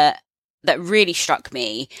really struck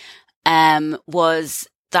me was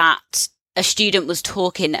that a student was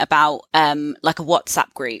talking about like a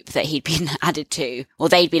WhatsApp group that he'd been added to, or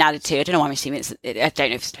they'd been added to. I don't know why I'm assuming I don't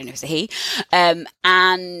know if it's a he. And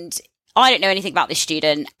I don't know anything about this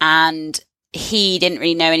student, and he didn't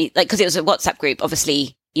really know because it was a WhatsApp group.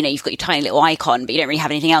 Obviously, you've got your tiny little icon, but you don't really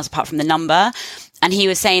have anything else apart from the number. And he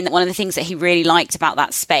was saying that one of the things that he really liked about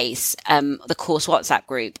that space, the course WhatsApp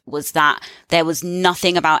group, was that there was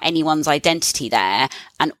nothing about anyone's identity there.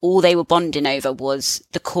 And all they were bonding over was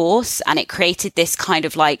the course. And it created this kind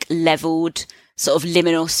of like leveled sort of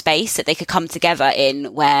liminal space that they could come together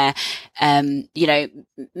in where,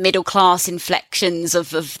 middle class inflections of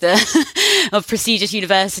the, of prestigious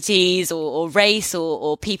universities or race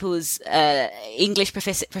or people's, English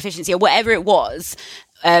proficiency or whatever it was,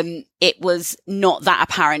 it was not that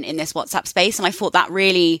apparent in this WhatsApp space. And I thought that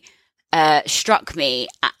really, struck me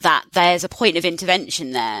that there's a point of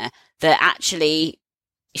intervention there that actually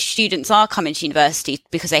students are coming to university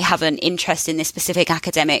because they have an interest in this specific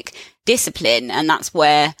academic discipline. And that's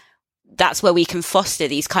where we can foster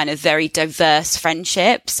these kind of very diverse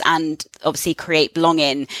friendships and obviously create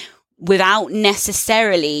belonging without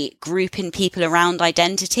necessarily grouping people around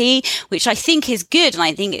identity, which I think is good. And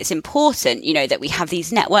I think it's important, that we have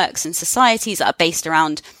these networks and societies that are based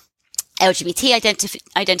around LGBT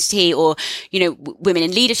identity or, women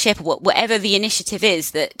in leadership or whatever the initiative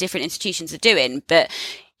is that different institutions are doing. But,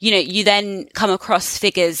 you then come across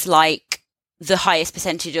figures like the highest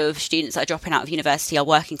percentage of students that are dropping out of university are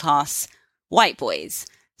working class white boys.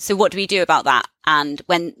 So what do we do about that? And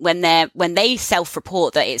when they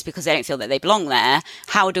self-report that it's because they don't feel that they belong there,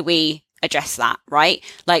 how do we address that, right?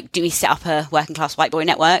 Like, do we set up a working class white boy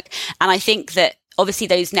network? And I think that obviously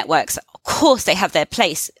those networks, of course, they have their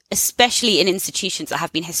place, especially in institutions that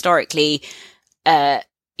have been historically,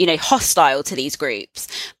 hostile to these groups.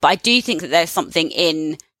 But I do think that there's something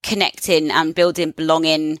in connecting and building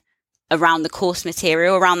belonging around the course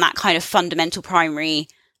material, around that kind of fundamental primary,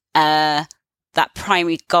 that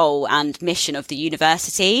primary goal and mission of the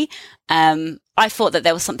university. I thought that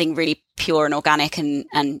there was something really pure and organic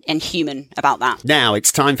and human about that. Now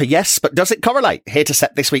it's time for Yes, but does it correlate? Here to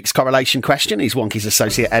set this week's correlation question is Wonky's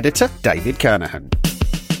associate editor, David Kernahan.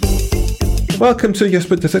 Welcome to Yes,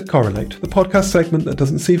 but does it correlate? The podcast segment that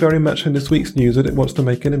doesn't see very much in this week's news that it wants to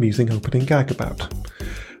make an amusing opening gag about.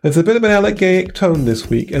 There's a bit of an elegaic tone this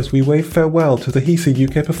week as we wave farewell to the HESI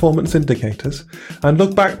UK performance indicators and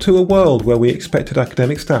look back to a world where we expected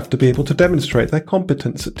academic staff to be able to demonstrate their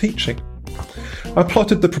competence at teaching. I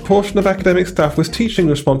plotted the proportion of academic staff with teaching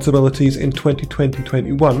responsibilities in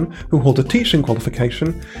 2020-21 who hold a teaching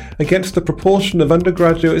qualification against the proportion of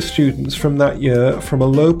undergraduate students from that year from a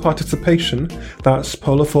low participation, that's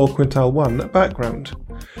Polar 4 Quintile 1 background.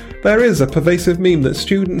 There is a pervasive meme that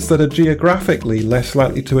students that are geographically less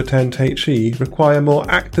likely to attend HE require more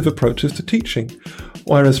active approaches to teaching,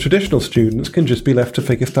 whereas traditional students can just be left to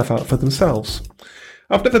figure stuff out for themselves.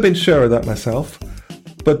 I've never been sure of that myself,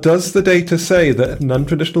 but does the data say that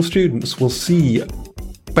non-traditional students will see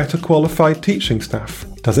better qualified teaching staff?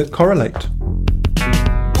 Does it correlate?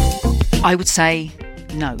 I would say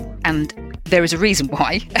no. And there is a reason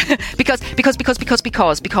why. because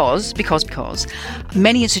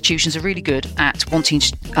many institutions are really good at wanting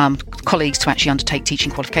colleagues to actually undertake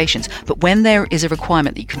teaching qualifications. But when there is a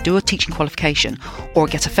requirement that you can do a teaching qualification or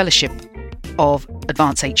get a fellowship of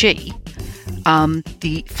advanced HE,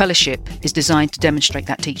 the fellowship is designed to demonstrate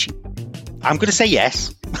that teaching. I'm going to say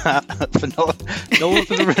yes for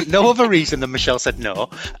no other reason than Michelle said no.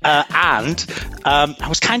 I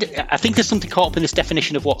think there's something caught up in this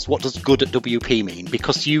definition of what does good at WP mean,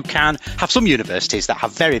 because you can have some universities that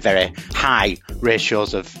have very, very high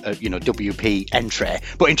ratios of WP entry,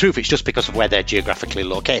 but in truth it's just because of where they're geographically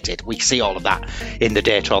located. We see all of that in the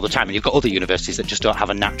data all the time, and you've got other universities that just don't have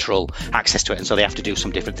a natural access to it, and so they have to do some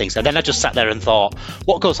different things. And then I just sat there and thought,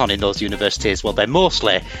 what goes on in those universities? Well, they're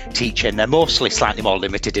mostly teaching, they're mostly slightly more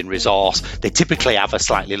limited in resource. They typically have a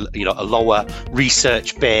slightly, a lower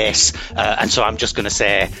research base. And so I'm just going to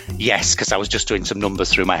say yes, because I was just doing some numbers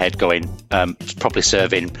through my head going, probably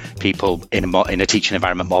serving people in a teaching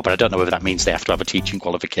environment more, but I don't know whether that means they have to have a teaching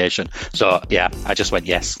qualification. So yeah, I just went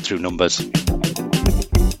yes through numbers.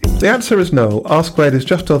 The answer is no. R squared is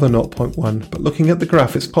just over 0.1, but looking at the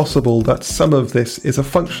graph, it's possible that some of this is a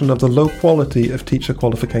function of the low quality of teacher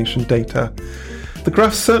qualification data. The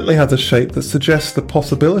graph certainly has a shape that suggests the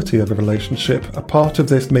possibility of a relationship. A part of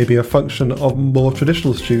this may be a function of more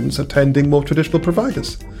traditional students attending more traditional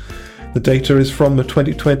providers. The data is from the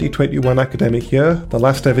 2020-21 academic year, the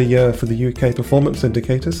last ever year for the UK performance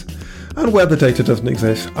indicators, And where the data doesn't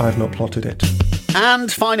exist, I've not plotted it.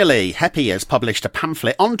 And finally, Heppy has published a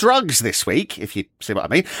pamphlet on drugs this week, if you see what I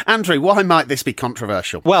mean. Andrew, why might this be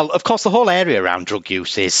controversial? Well, of course, the whole area around drug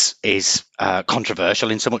use is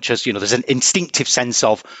controversial in so much as, there's an instinctive sense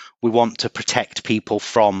of we want to protect people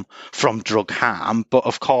from drug harm. But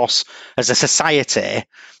of course, as a society,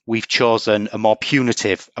 we've chosen a more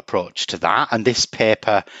punitive approach to that. And this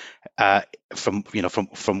paper, from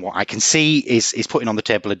what I can see, is putting on the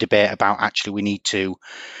table a debate about actually we need to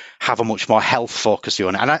have a much more health-focused view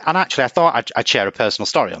on it. And actually, I thought I'd share a personal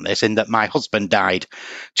story on this, in that my husband died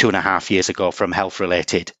 2.5 years ago from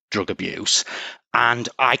health-related drug abuse. And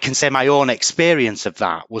I can say my own experience of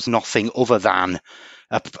that was nothing other than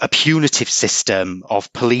a punitive system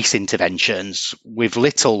of police interventions with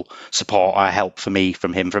little support or help for me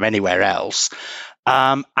from him from anywhere else.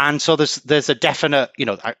 And so there's a definite,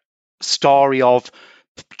 story of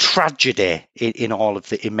tragedy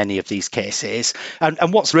in many of these cases.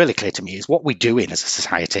 And what's really clear to me is what we're doing as a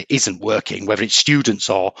society isn't working, whether it's students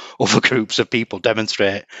or other groups of people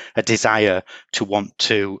demonstrate a desire to want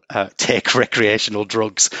to take recreational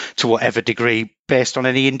drugs to whatever degree based on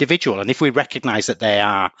any individual. And if we recognise that they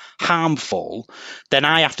are harmful, then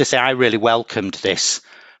I have to say I really welcomed this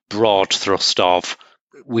broad thrust of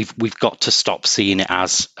we've got to stop seeing it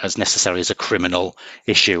as necessarily as a criminal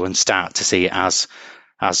issue and start to see it as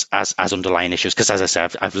underlying issues. Because as I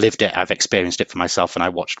said, I've lived it, I've experienced it for myself, and I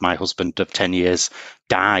watched my husband of 10 years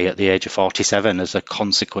die at the age of 47 as a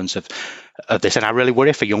consequence of this. And I really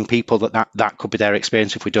worry for young people that could be their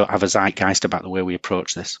experience if we don't have a zeitgeist about the way we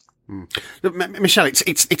approach this. Michelle,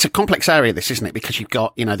 it's a complex area, this, isn't it? Because you've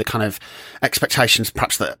got, the kind of expectations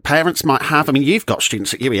perhaps that parents might have. I mean, you've got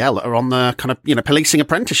students at UEL that are on the kind of, policing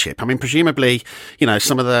apprenticeship. I mean, presumably,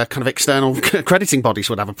 some of the kind of external accrediting bodies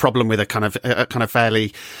would have a problem with a kind of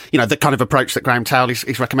fairly, the kind of approach that Graham Towle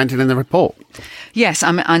is recommending in the report. Yes,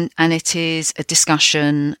 and it is a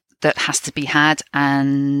discussion that has to be had,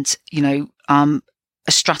 and,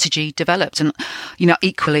 a strategy developed. And,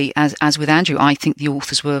 equally as with Andrew, I think the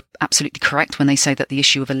authors were absolutely correct when they say that the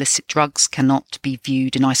issue of illicit drugs cannot be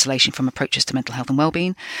viewed in isolation from approaches to mental health and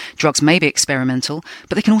well-being. Drugs may be experimental,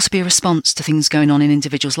 but they can also be a response to things going on in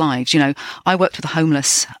individuals' lives. I worked with the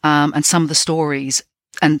homeless, and some of the stories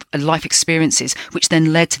and life experiences, which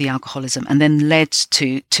then led to the alcoholism and then led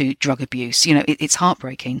to drug abuse. It's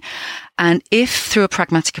heartbreaking. And if through a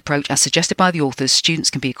pragmatic approach, as suggested by the authors, students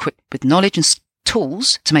can be equipped with knowledge and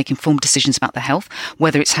tools to make informed decisions about their health,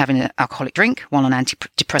 whether it's having an alcoholic drink while on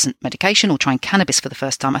antidepressant medication or trying cannabis for the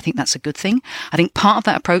first time, I think that's a good thing. I think part of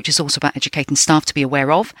that approach is also about educating staff to be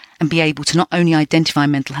aware of and be able to not only identify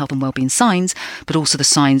mental health and wellbeing signs, but also the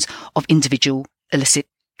signs of individual illicit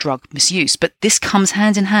drug misuse. But this comes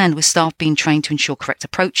hand in hand with staff being trained to ensure correct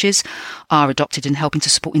approaches are adopted and helping to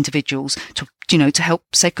support individuals to help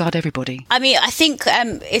safeguard everybody. I mean, I think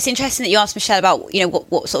it's interesting that you asked Michelle about,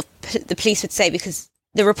 what sort of the police would say, because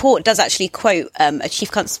the report does actually quote a chief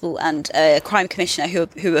constable and a crime commissioner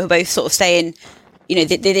who are both sort of saying,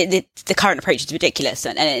 the current approach is ridiculous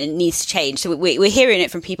and it needs to change. So we're hearing it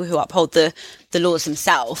from people who uphold the laws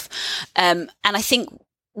themselves. And I think,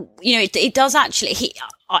 it does actually,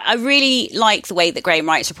 I really like the way that Graham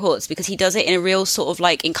writes reports, because he does it in a real sort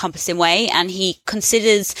of encompassing way, and he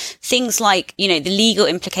considers things like, the legal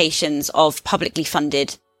implications of publicly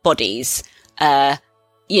funded bodies,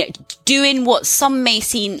 doing what some may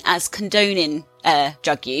see as condoning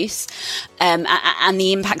drug use, and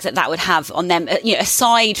the impact that would have on them,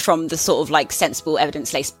 aside from the sort of sensible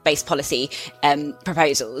evidence-based policy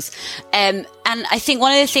proposals. And I think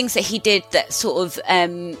one of the things that he did that sort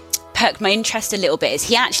of perked my interest a little bit is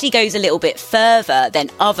he actually goes a little bit further than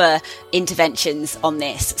other interventions on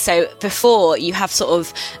this. So before, you have sort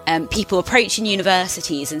of people approaching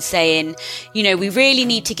universities and saying, we really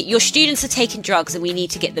need to get your students are taking drugs and we need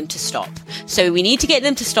to get them to stop. So we need to get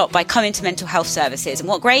them to stop by coming to mental health services. And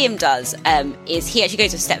what Graham does is he actually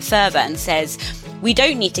goes a step further and says, we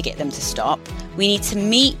don't need to get them to stop. We need to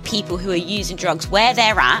meet people who are using drugs where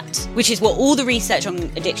they're at, which is what all the research on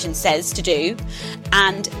addiction says to do,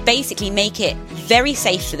 and basically make it very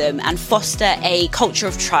safe for them and foster a culture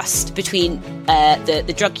of trust between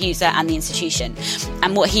the drug user and the institution.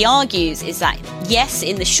 And what he argues is that, yes,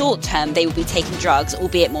 in the short term, they will be taking drugs,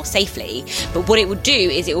 albeit more safely, but what it will do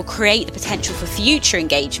is it will create the potential for future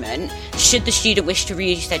engagement should the student wish to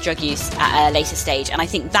reduce their drug use at a later stage. And I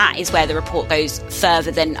think that is where the report goes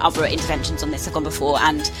further than other interventions on this have gone before,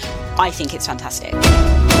 and I think it's fantastic.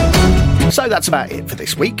 So that's about it for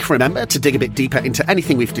this week. Remember, to dig a bit deeper into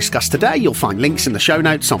anything we've discussed today, you'll find links in the show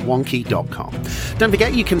notes on wonky.com. Don't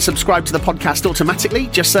forget you can subscribe to the podcast automatically.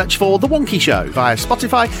 Just search for The Wonky Show via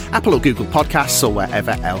Spotify, Apple or Google Podcasts, or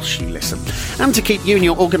wherever else you listen. And to keep you and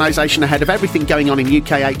your organisation ahead of everything going on in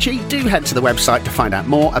UKHE, do head to the website to find out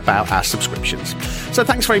more about our subscriptions. So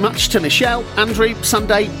thanks very much to Michelle, Andrew,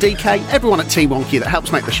 Sunday, DK, everyone at Team Wonky that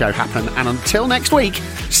helps make the show happen. And until next week,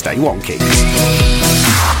 stay wonky.